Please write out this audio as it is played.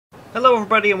Hello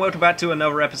everybody and welcome back to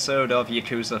another episode of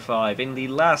Yakuza 5. In the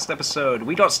last episode,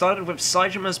 we got started with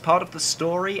Saejima as part of the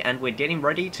story, and we're getting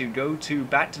ready to go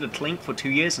back to the Clink for 2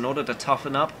 years in order to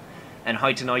toughen up and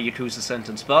heighten our Yakuza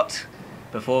sentence. But,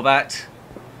 before that,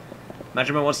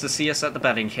 Majima wants to see us at the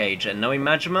batting cage, and knowing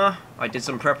Majima, I did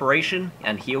some preparation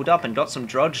and healed up and got some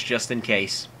drugs just in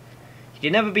case. You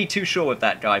can never be too sure with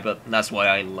that guy, but that's why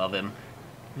I love him.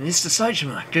 Mr.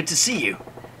 Saejima, good to see you.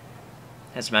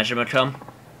 Has Majima come?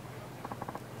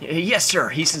 Yes, sir,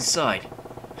 he's inside.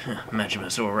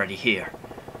 Majima's already here.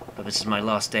 But this is my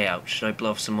last day out. Should I blow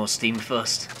off some more steam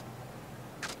first?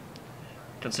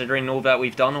 Considering all that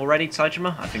we've done already,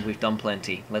 Saejima, I think we've done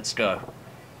plenty. Let's go.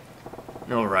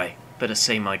 Alright, better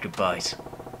say my goodbyes.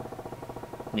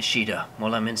 Nishida,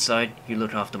 while I'm inside, you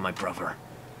look after my brother.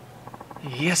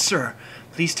 Yes, sir.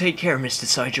 Please take care, Mr.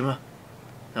 Saejima.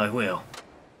 I will.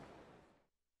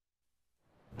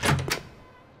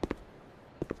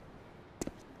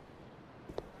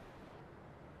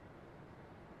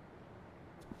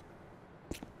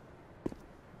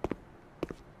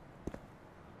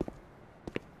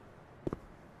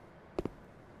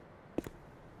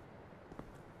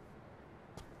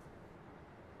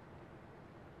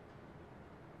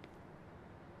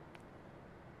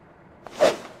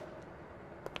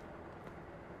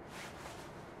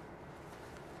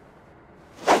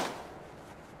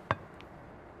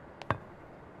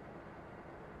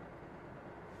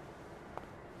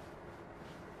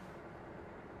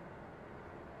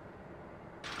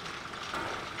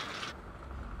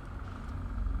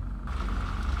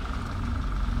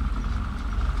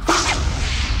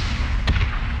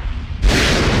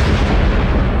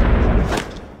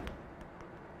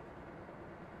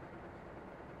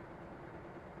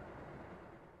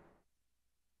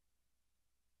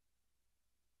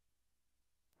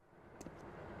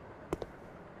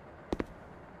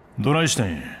どないした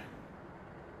んや。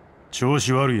調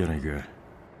子悪いやないか。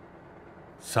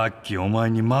さっきお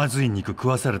前にまずい肉食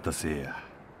わされたせいや。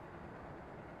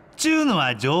ちゅうの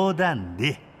は冗談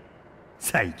で、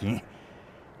最近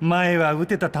前は打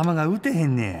てた球が打てへ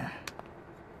んね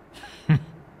や。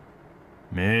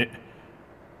目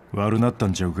悪なった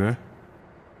んちゃうか。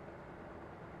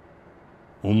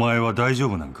お前は大丈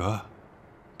夫なんか、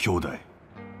兄弟。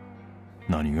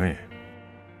何がや。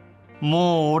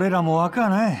もう俺らも若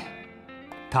ない。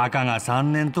たかが3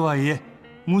年とはいえ、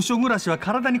無所暮らしは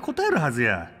体に応えるはず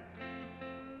や。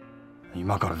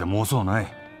今からでも遅うない。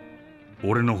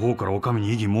俺の方からお上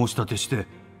に異議申し立てして、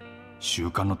収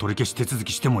監の取り消し手続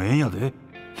きしてもええんやで。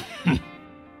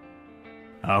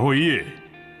アホ言え。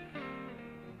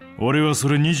俺はそ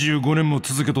れ25年も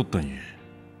続けとったんや。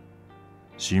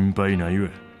心配ないわ。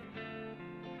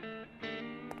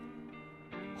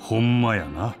ほんまや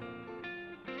な。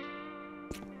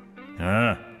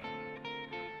ああ。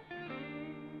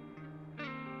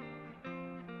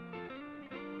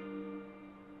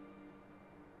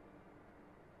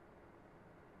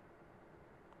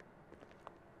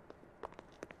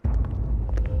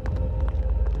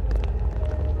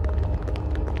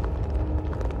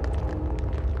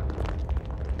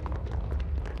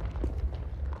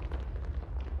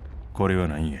これは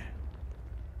何や。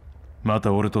ま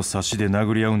た俺と差しで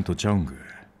殴り合うんとちゃうんか。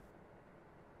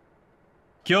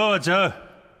今日はちゃう。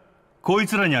こい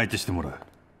つらに相手してもらう。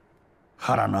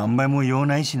腹何倍も用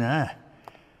ないしな。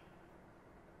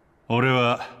俺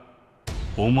は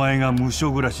お前が無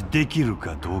所暮らしできる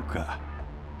かどうか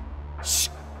し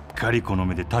っかりこの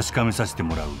目で確かめさせて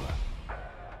もらうわ。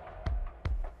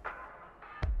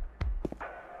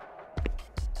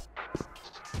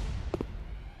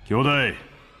兄弟、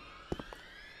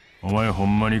お前ほ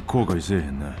んまに後悔せえへ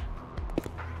んな。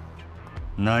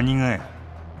何がや。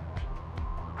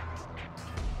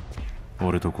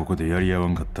俺とここでやり合わ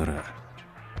んかったら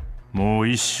もう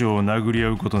一生殴り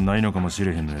合うことないのかもし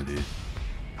れへんのやで。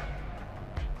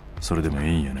それでもええ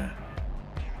んやな。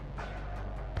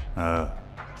あ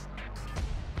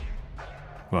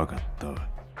あ、わかったわ。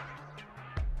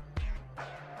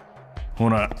ほ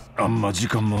な、あんま時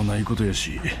間もないことや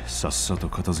し、さっさと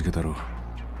片付けたろう。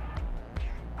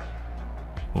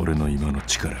俺の今の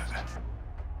力、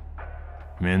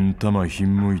目ん玉ひ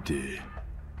んむいて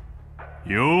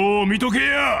よう見とけ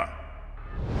や。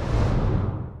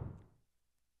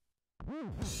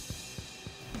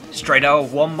Straight out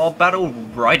of one mob battle,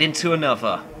 right into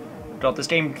another. God, this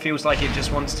game feels like it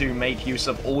just wants to make use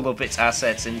of all of its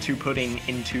assets into putting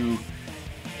into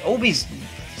all these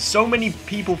so many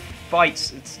people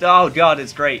fights. It's, oh god,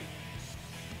 it's great.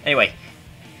 Anyway,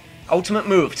 Ultimate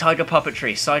move, Tiger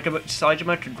Puppetry.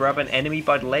 Saitama can grab an enemy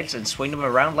by the legs and swing them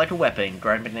around like a weapon.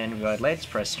 Grab an enemy by the legs,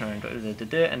 press turn,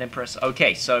 and then press...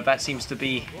 Okay, so that seems to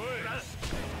be...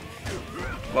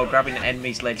 Well, grabbing an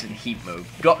enemy's legs in heat mode.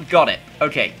 Got it.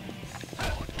 Okay.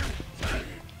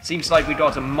 Seems like we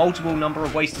got a multiple number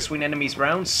of ways to swing enemies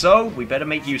around, so we better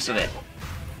make use of it.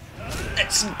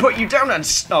 Let's put you down and...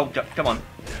 Oh, come on.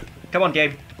 Come on,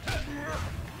 game.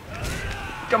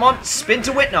 Come on, spin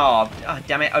to win. Oh,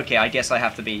 damn it. Okay, I guess I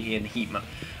have to be in heat mode.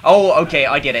 Oh, okay,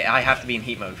 I get it. I have to be in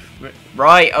heat mode.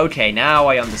 Right, okay, now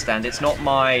I understand. It's not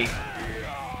my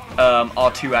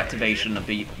R2 activation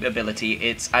ability.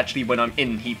 It's actually when I'm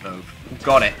in heat mode.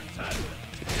 Got it.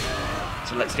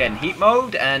 So let's get in heat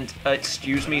mode, and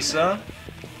excuse me, sir.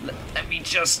 Let me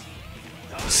just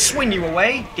swing you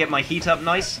away. Get my heat up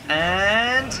nice,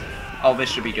 and... Oh, this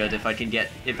should be good if I can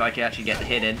actually get the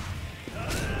hit in.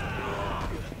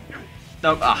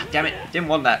 No, damn it. Didn't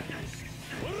want that.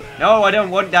 No, I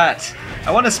don't want that.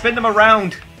 I want to spin them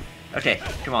around. Okay,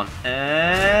 come on.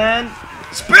 And...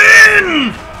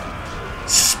 Spin!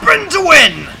 Spin to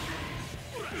win!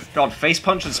 God, face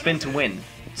punch and spin to win.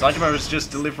 Saitama is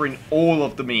just delivering all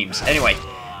of the memes. Anyway,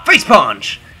 face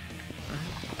punch!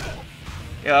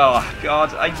 Oh,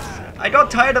 God. I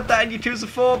got tired of that in Yakuza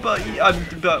 4, but I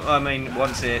mean,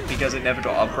 because it never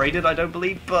got upgraded, I don't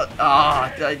believe. But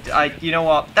you know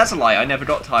what? That's a lie. I never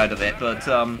got tired of it. But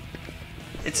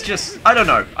it's just I don't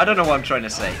know what I'm trying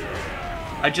to say.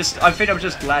 I think I'm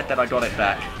just glad that I got it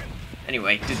back.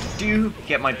 Anyway,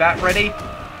 get my bat ready.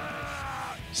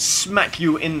 Smack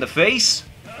you in the face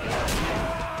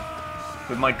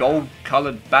with my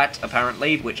gold-colored bat,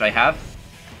 apparently, which I have.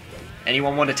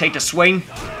 Anyone want to take a swing?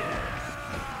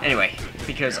 Anyway,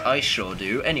 because I sure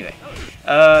do. Anyway,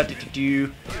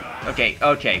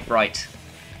 okay, right.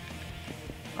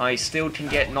 I still can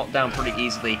get knocked down pretty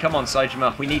easily. Come on,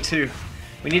 Saitama, we need to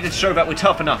show that we're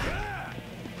tough enough.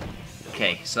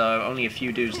 Okay, so only a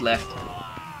few dudes left.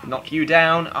 Knock you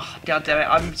down. Oh, God damn it!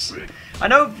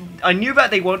 I knew that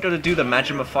they weren't going to do the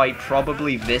Majima fight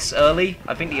probably this early.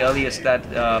 I think the earliest that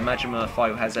Majima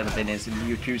fight has ever been is in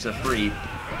Yakuza 3.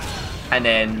 And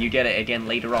then you get it again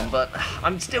later on, but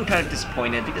I'm still kind of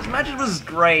disappointed because Majima was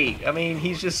great. I mean,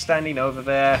 he's just standing over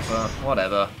there, but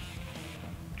whatever.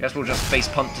 Guess we'll just face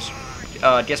punch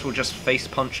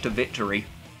to victory.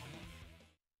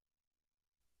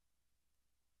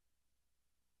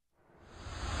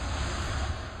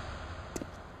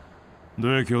 ど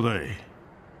うや兄弟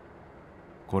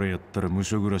これやったら無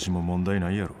所暮らしも問題な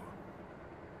いやろ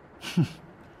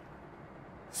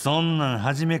そんなん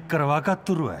初めっから分かっ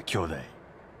とるわ兄弟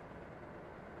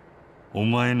お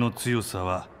前の強さ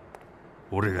は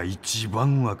俺が一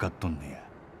番分かっとんねや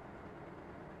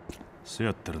せ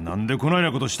やったらなんでこない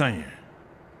なことしたんや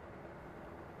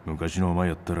昔のお前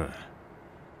やったら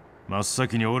真っ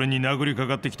先に俺に殴りか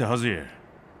かってきたはずや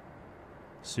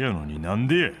せやのになん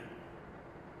でや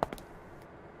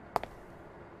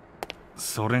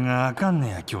それがあかん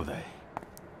ねや兄弟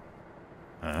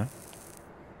あ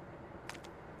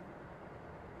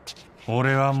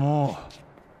俺はも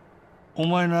うお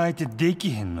前の相手でき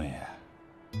へんのや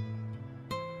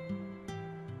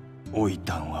置い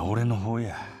たんは俺の方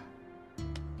や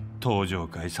登場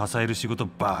会支える仕事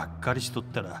ばっかりしとっ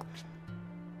たら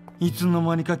いつの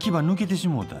間にか牙抜けてし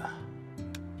もうた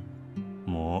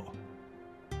も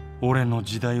う俺の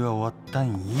時代は終わった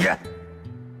んや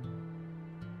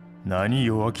何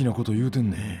弱気なこと言うて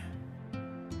んねん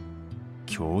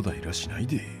兄弟らしない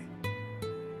で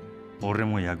俺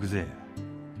もヤクザや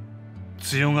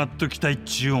強がっときたいっ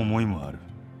ちゅう思いもある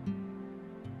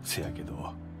せやけ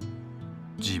ど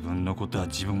自分のことは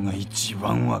自分が一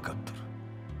番分かっとる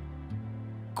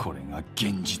これが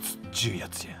現実っちゅうや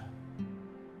つや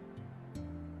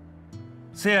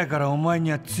せやからお前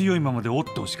には強いままでおっ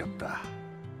てほしかった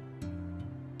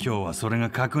今日はそれ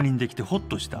が確認できてホッ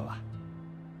としたわ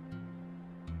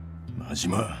真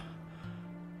島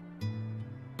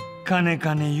金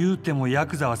金言うてもヤ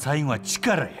クザは最後は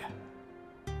力や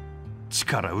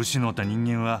力失った人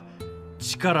間は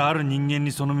力ある人間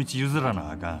にその道譲ら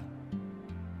なあかん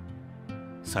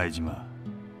冴島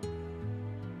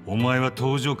お前は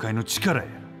登場界の力や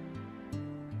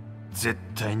絶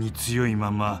対に強い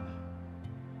まま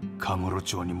カムロ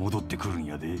町に戻ってくるん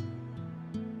やで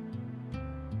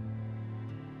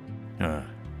あ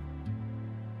あ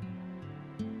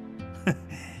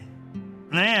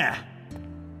なんや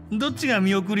どっちが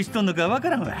見送りしとんのかわか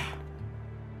らんわ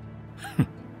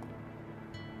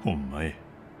ほんまや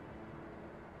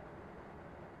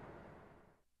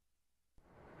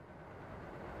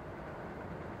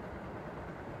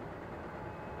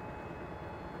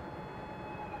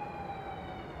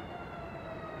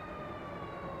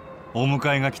お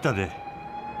迎えが来たで。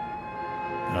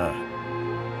ああ。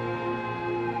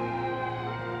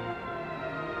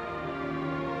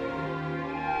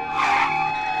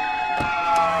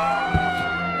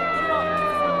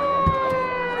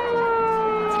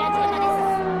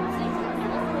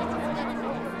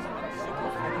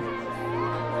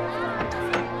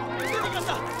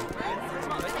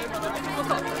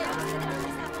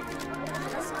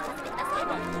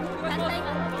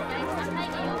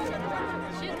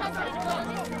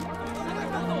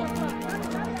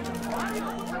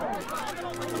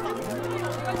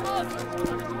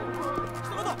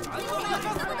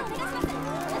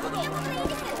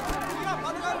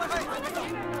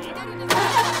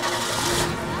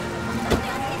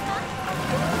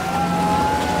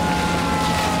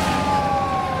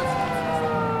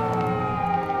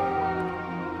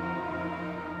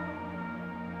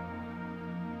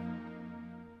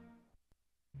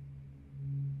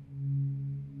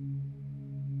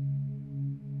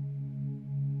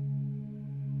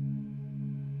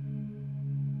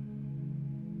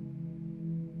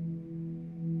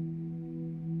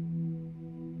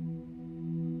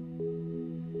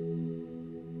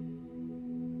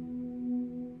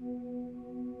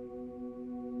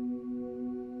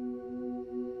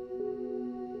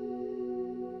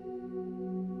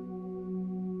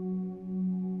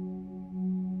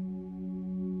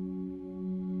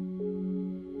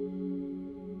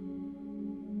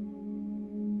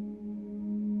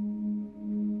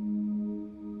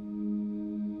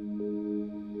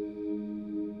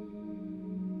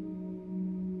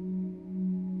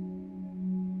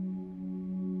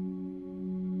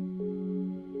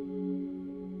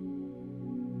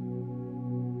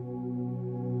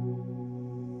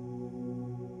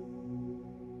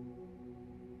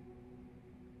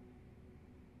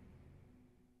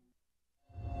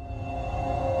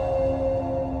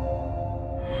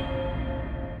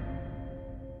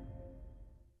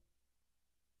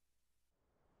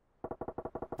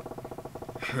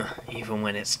Even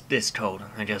when it's this cold,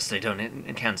 I guess they don't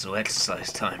cancel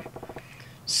exercise time.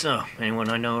 So, anyone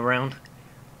I know around?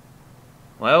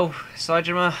 Well,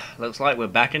 Saejima, looks like we're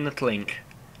back in the clink.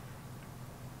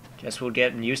 Guess we'll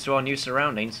get used to our new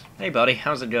surroundings. Hey buddy,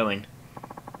 how's it going?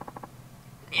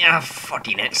 Yeah,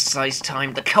 fucking exercise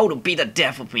time. The cold will be the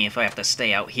death of me if I have to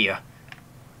stay out here.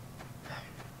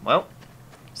 Well,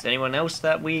 is there anyone else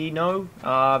that we know?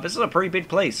 This is a pretty big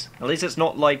place. At least it's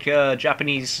not like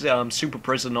Japanese super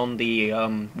prison on the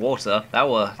water.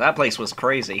 That place was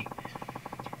crazy.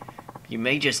 You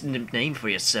may just name for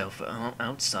yourself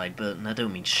outside, but I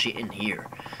don't mean shit in here.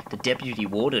 The deputy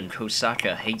warden,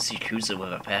 Kosaka, hates Yakuza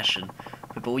with a passion.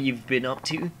 With all you've been up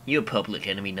to, you're public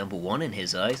enemy number one in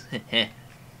his eyes.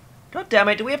 God damn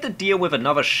it, do we have to deal with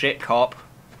another shit cop?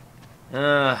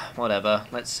 Whatever.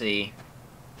 Let's see.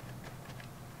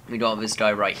 We got this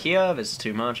guy right here. This is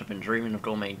too much. I've been dreaming of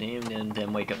gourmet name and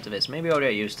then wake up to this. Maybe I'll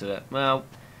get used to it. Well,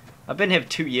 I've been here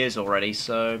 2 years already,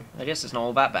 so I guess it's not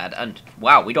all that bad. And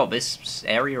wow, we got this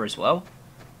area as well.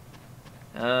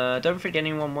 Don't think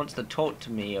anyone wants to talk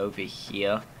to me over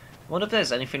here. I wonder if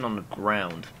there's anything on the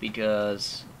ground,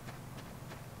 because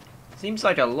it seems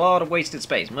like a lot of wasted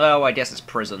space. Well, I guess it's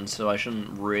prison, so I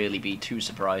shouldn't really be too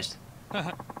surprised.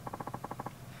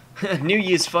 New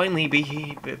Year's New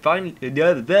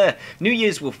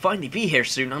Year's will finally be here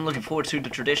soon. I'm looking forward to the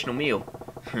traditional meal.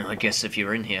 I guess if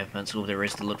you're in here, that's all there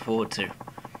is to look forward to.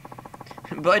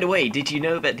 By the way, did you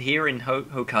know that here in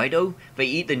Hokkaido, they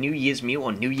eat the New Year's meal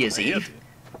on New Year's Eve?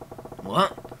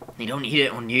 What? You don't eat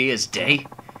it on New Year's Day?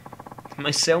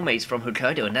 My cellmate's from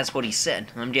Hokkaido, and that's what he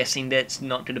said. I'm guessing that's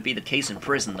not going to be the case in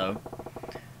prison, though.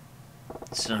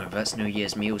 So, that's New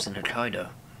Year's meals in Hokkaido.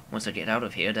 Once I get out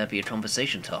of here, that'd be a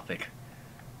conversation topic.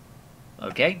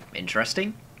 Okay,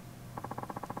 interesting.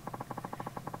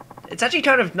 It's actually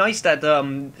kind of nice that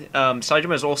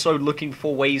Saejima is also looking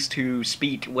for ways to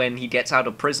speak when he gets out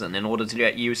of prison in order to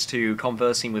get used to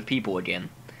conversing with people again.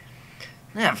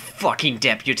 That fucking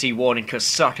deputy warden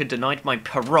Kosaka denied my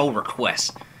parole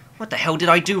request. What the hell did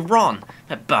I do wrong?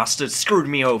 That bastard screwed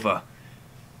me over.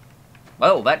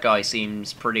 Well, that guy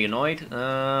seems pretty annoyed.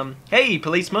 Hey,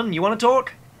 policeman, you want to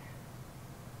talk?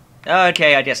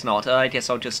 Okay, I guess not. I guess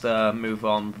I'll just move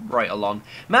on right along.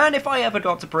 Man, if I ever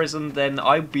got to prison, then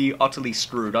I'd be utterly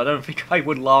screwed. I don't think I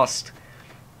would last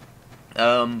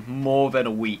more than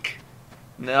a week.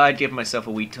 I'd give myself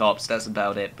a week tops, that's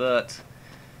about it. But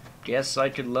guess I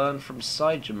could learn from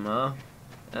Saejima.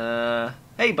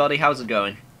 Hey buddy, how's it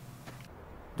going?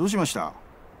 どうしました？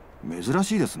珍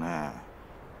しいですね。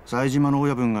冴島の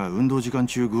親分が運動時間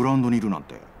中グラウンドにいるなん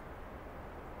て。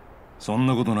そん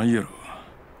なことないやろ。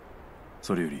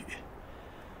それより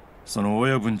その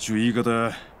親分ちゅう言い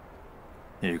方、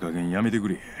ええ加減やめてく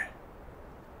れ。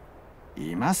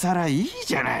今さらいい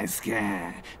じゃないですか。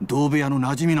同部屋の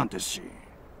馴染みなんですし。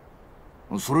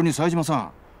それに冴島さ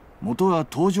ん、元は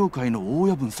東上界の大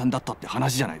親分さんだったって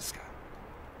話じゃないですか。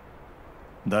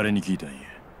誰に聞いたんや？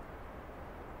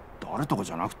誰とか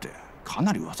じゃなくて、か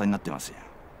なり噂になってますよ。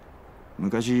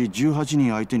昔18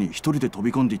人相手に一人で飛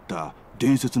び込んでいった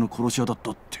伝説の殺し屋だっ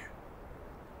たって。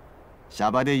シ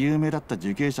ャバで有名だった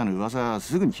受刑者の噂は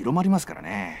すぐに広まりますから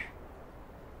ね。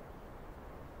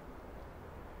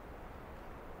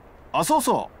あ、そう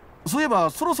そう。そういえば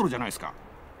そろそろじゃないですか。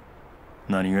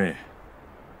何がえ？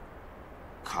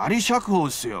仮釈放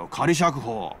ですよ、仮釈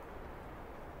放。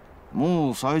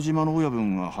もう冴島の親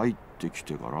分が入ってき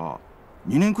てから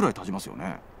2年くらい経ちますよ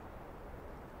ね。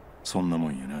そんなも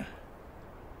んやな。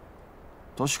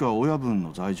確か親分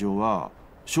の罪状は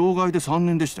傷害で3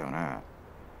年でしたよね。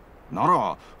な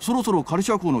らそろそろ仮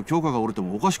釈放の許可が下りて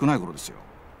もおかしくない頃ですよ。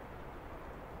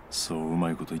そうう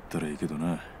まいこと言ったらいいけど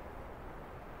な。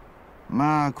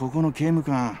まあここの刑務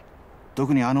官、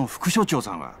特にあの副所長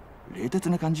さんは冷徹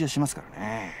な感じがしますから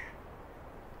ね。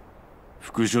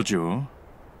副所長？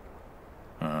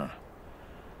あ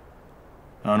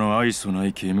あ、あの愛想な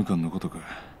い刑務官のことか。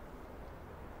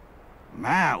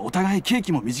まあお互い刑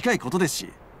期も短いことですし、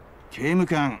刑務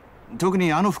官、特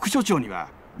にあの副所長には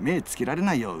目つけられ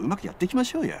ないよううまくやっていきま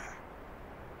しょうよ。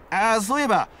ああ、そういえ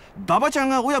ば馬場ちゃん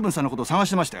が親分さんのことを探し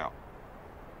てましたよ。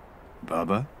馬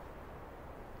場？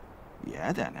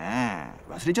やだな、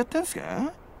忘れちゃったんす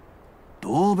か？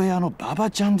同部屋の馬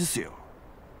場ちゃんですよ。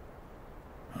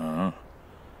あ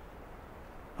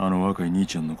あ、あの若い兄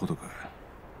ちゃんのことか。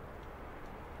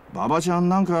馬場ちゃん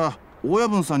なんか親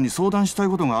分さんに相談したい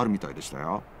ことがあるみたいでした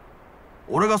よ。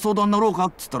俺が相談になろうか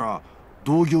っつったら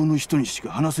同業の人にし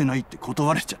か話せないって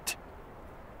断られちゃって。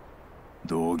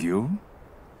同業？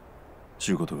ち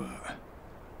ゅうことは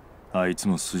あいつ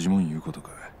も筋もん言うことか。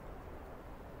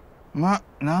まあ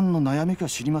何の悩みか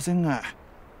知りませんが、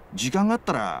時間があっ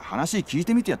たら話聞い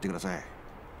てみてやってください。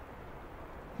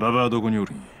馬場はどこにお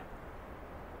るんや？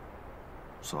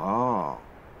さあ、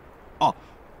あ、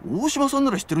大島さん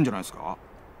なら知ってるんじゃないですか。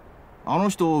あの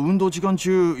人運動時間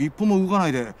中一歩も動かな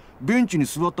いでベンチに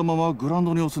座ったままグラウン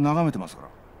ドの様子眺めてますか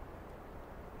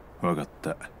ら。わかっ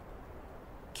た。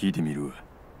聞いてみるわ。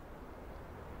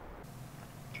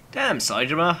Damn,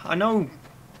 Saijima, I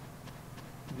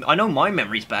know my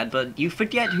memory's bad, but you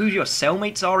forget who your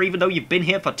cellmates are even though you've been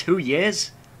here for 2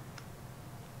 years?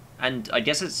 And I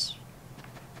guess it's...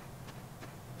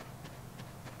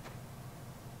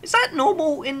 Is that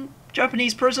normal in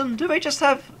Japanese prison? Do they just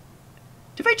have,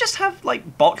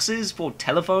 like, boxes for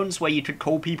telephones where you could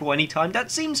call people anytime?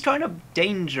 That seems kind of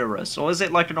dangerous. Or is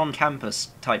it like an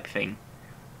on-campus type thing?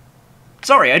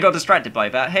 Sorry, I got distracted by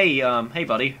that. Hey, hey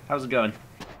buddy, how's it going?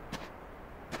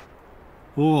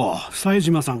 おお、冴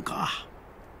島さんか。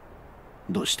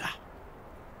どうした？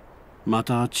ま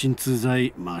た鎮痛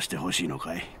剤回してほしいの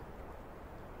かい？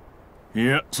い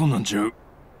や、そんなんちゃう。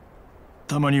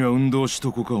たまには運動し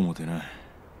とこか思てな。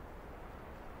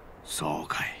そう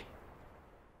かい。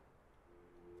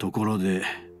ところで、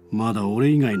まだ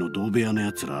俺以外の同部屋の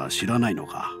やつら知らないの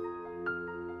か？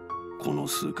この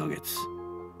数ヶ月、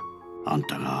あん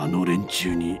たがあの連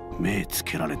中に目つ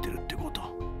けられてるってこと。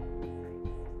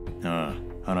あ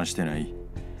あ、話してない。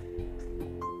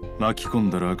巻き込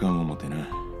んだらあかん思てな。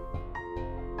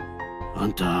あ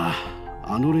んた、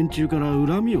あの連中から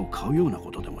恨みを買うような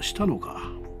ことでもしたのか？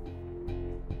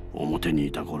表に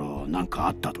いた頃なんか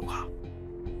あったとか？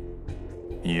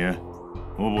いや、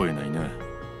覚えないな。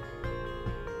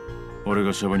俺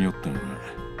がシャバにおったのは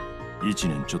1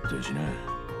年ちょっとやしな。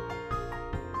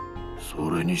そ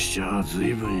れにしちゃ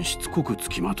随分しつこくつ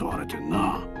きまとわれてん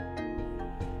な。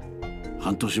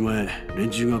半年前、連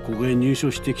中がここへ入所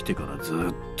してきてからずっ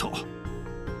と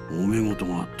揉め事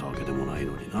があったわけでもない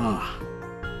のにな。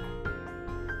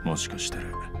もしかしたら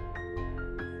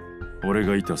俺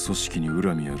がいた組織に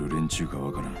恨みある連中か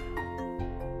わからん。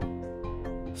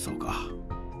そうか。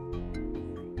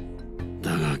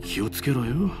だが気をつけろ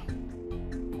よ。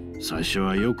最初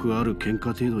はよくある喧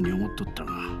嘩程度に思っとった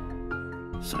が、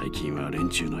最近は連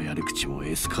中のやり口も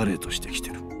エスカレートしてき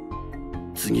てる。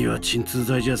次は鎮痛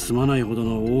剤じゃ済まないほど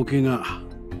の大怪我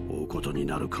負うことに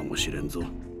なるかもしれんぞ。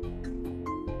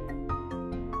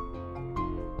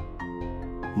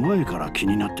前から気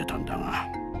になってたんだが、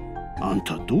あん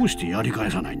たどうしてやり返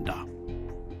さないんだ？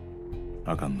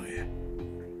あかんのや。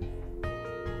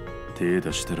手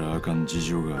出したらあかん事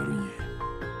情があるんや。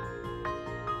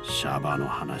シャバの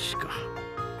話か。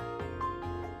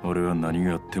俺は何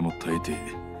があっても耐えて、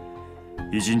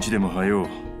一日でも早う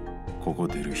ここ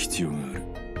出る必要がある。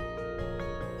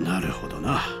なるほど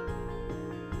な。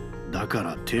だか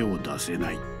ら手を出せ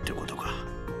ないってことか。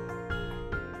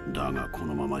だがこ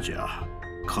のままじゃ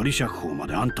仮釈放ま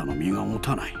であんたの身が持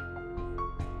たない。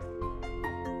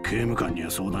刑務官に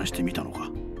は相談してみたのか？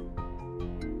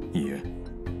いいえ。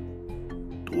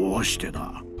どうして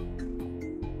だ？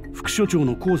副所長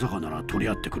の高坂なら取り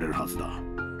合ってくれるはずだ。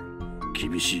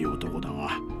厳しい男だが、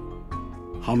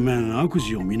反面悪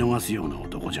事を見逃すような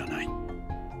男じゃない。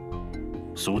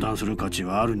相談する価値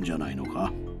はあるんじゃないの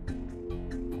か？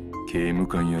刑務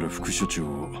官やら副所長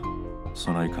を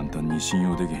そない簡単に信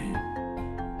用できへん。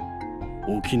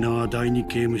沖縄第二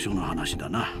刑務所の話だ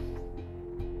な。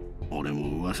俺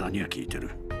も噂には聞いて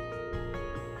る。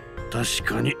確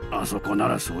かにあそこな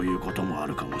らそういうこともあ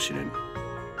るかもしれん。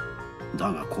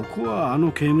だがここはあ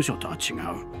の刑務所とは違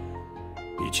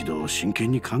う。一度真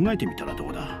剣に考えてみたらど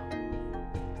うだ？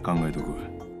考えとく。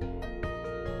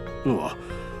うわ、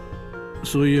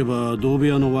そういえば同部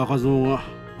屋の若造が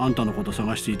あんたのこと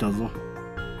探していたぞ。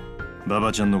馬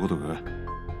場ちゃんのことか？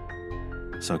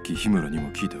さっき日村にも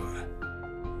聞いたわ。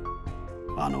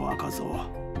あの若造、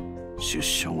出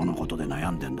所後のことで悩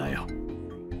んでんだよ。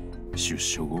出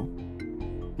所後？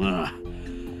あ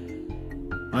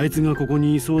あ、あいつがここ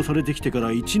に移送されてきてか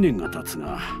ら1年が経つ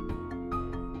が、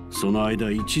その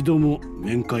間一度も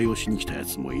面会をしに来たや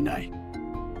つもいない。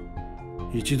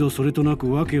一度それとな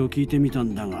く訳を聞いてみた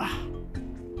んだが、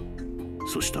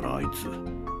そしたらあいつ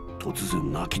突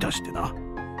然泣き出してな。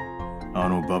あ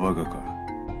の馬場がか？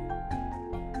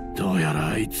どうやら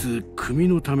あいつ組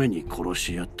のために殺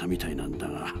し合ったみたいなんだ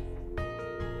が、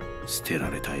捨てら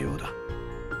れたようだ。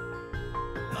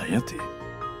なんやて？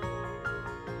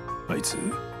あいつ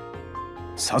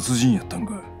殺人やったん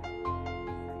か？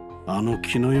あの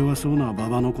気の弱そうな馬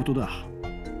場のことだ。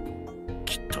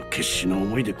きっと決死の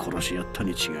思いで殺し合った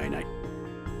に違いない。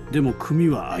でも組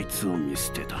はあいつを見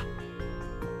捨てた。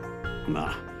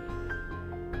まあ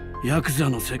ヤクザ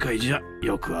の世界じゃ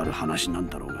よくある話なん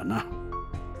だろうがな。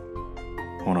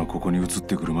ほなここに移っ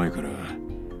てくる前から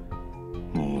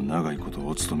もう長いこと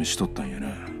お勤めしとったんやな。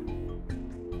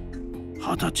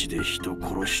20歳で人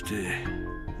殺して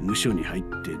無所に入っ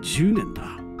て10年だ。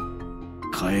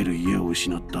帰る家を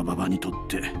失った馬場にとっ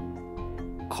て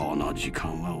この時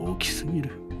間は大きすぎる。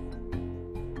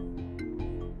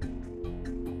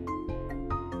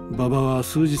馬場は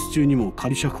数日中にも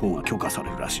仮釈放が許可さ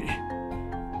れるらしい。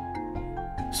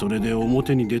それで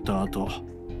表に出た後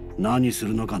何す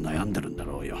るのか悩んでるんだ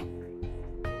ろうよ。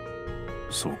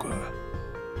そうか。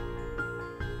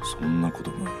そんなこ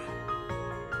とが。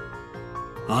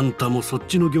あんたもそっ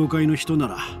ちの業界の人な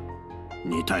ら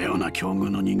似たような境遇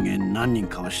の人間何人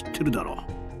かは知ってるだろ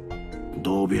う。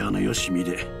同部屋のよしみ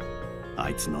であ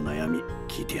いつの悩み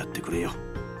聞いてやってくれよ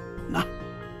な。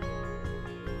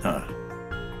ああ。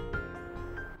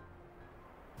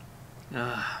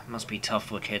Must be tough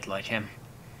for a kid like him.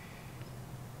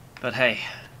 But hey,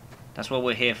 that's what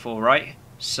we're here for, right?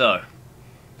 So,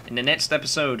 in the next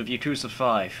episode of Yakuza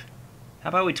 5, how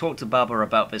about we talk to Baba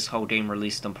about this whole game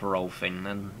released on parole thing,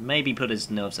 and maybe put his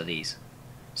nerves at ease.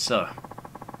 So,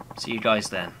 see you guys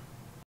then.